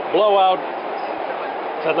you'd had a blowout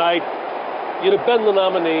tonight, you'd have been the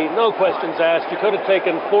nominee, no questions asked. You could have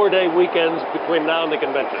taken 4-day weekends between now and the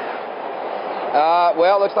convention.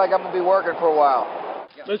 Well, looks like I'm going to be working for a while.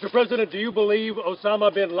 Mr. President, do you believe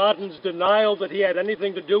Osama bin Laden's denial that he had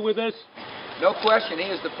anything to do with this? No question, he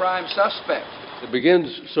is the prime suspect. It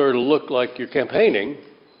begins, sir, to look like you're campaigning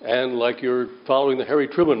and like you're following the Harry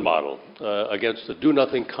Truman model against the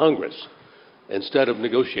do-nothing Congress instead of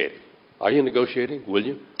negotiating. Are you negotiating? Will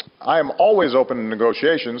you? I am always open to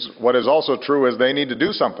negotiations. What is also true is they need to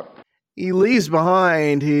do something. He leaves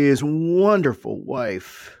behind his wonderful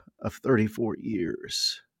wife of 34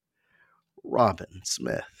 years, Robin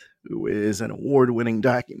Smith, who is an award-winning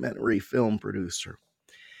documentary film producer.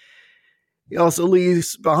 He also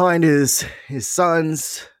leaves behind his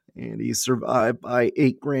sons, and he's survived by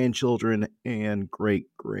 8 grandchildren and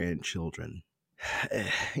great-grandchildren.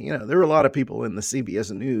 There are a lot of people in the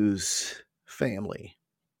CBS News family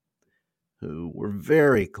who were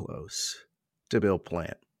very close to Bill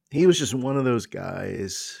Plante. He was just one of those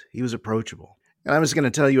guys. He was approachable. And I was going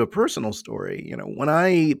to tell you a personal story.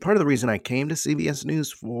 Part of the reason I came to CBS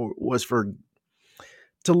News was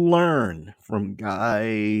to learn from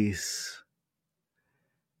guys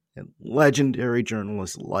and legendary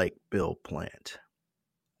journalists like Bill Plant.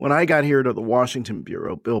 When I got here to the Washington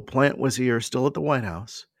Bureau, Bill Plant was here, still at the White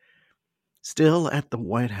House. Still at the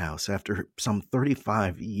White House after some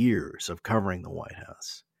 35 years of covering the White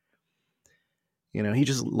House. You know, he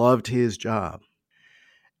just loved his job.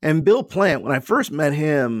 And Bill Plant, when I first met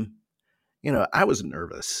him, you know, I was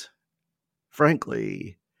nervous.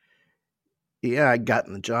 Frankly, yeah, I got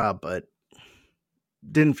in the job, but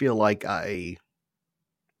didn't feel like I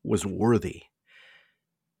was worthy.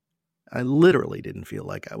 I literally didn't feel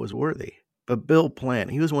like I was worthy. But Bill Plant,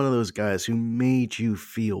 he was one of those guys who made you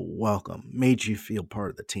feel welcome, made you feel part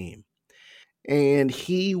of the team. And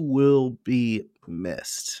he will be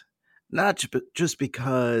missed. Not just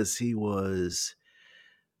because he was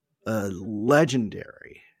a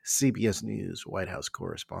legendary CBS News White House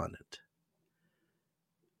correspondent,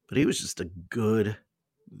 but he was just a good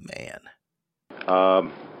man.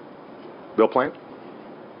 Bill Plant?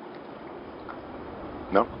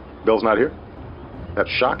 No? Bill's not here? That's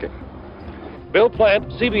shocking. Bill Plant,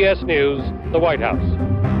 CBS News, the White House.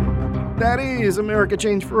 That is America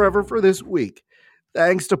Changed Forever for this week.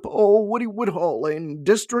 Thanks to Paul Woody Woodhull and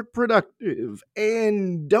District Productive.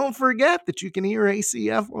 And don't forget that you can hear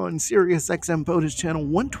ACF on Sirius XM POTUS Channel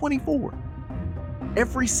 124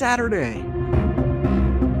 every Saturday.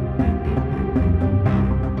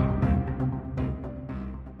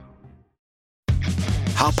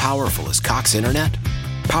 How powerful is Cox Internet?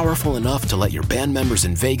 Powerful enough to let your band members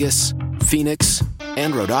in Vegas, Phoenix,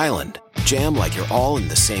 and Rhode Island jam like you're all in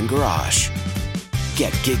the same garage.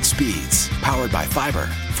 Get gig speeds powered by fiber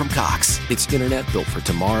from Cox. It's internet built for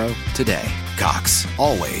tomorrow, today. Cox,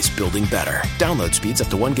 always building better. Download speeds up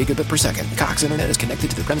to 1 gigabit per second. Cox Internet is connected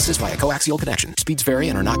to the premises via coaxial connection. Speeds vary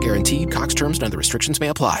and are not guaranteed. Cox terms and other restrictions may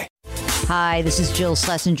apply. Hi, this is Jill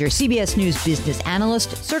Schlesinger, CBS News business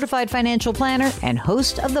analyst, certified financial planner, and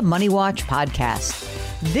host of the Money Watch podcast.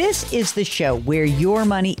 This is the show where your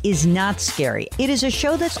money is not scary. It is a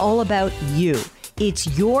show that's all about you.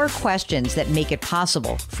 It's your questions that make it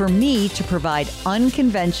possible for me to provide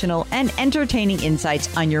unconventional and entertaining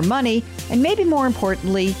insights on your money, and maybe more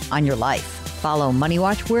importantly, on your life. Follow Money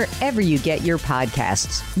Watch wherever you get your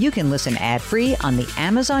podcasts. You can listen ad-free on the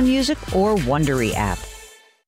Amazon Music or Wondery app.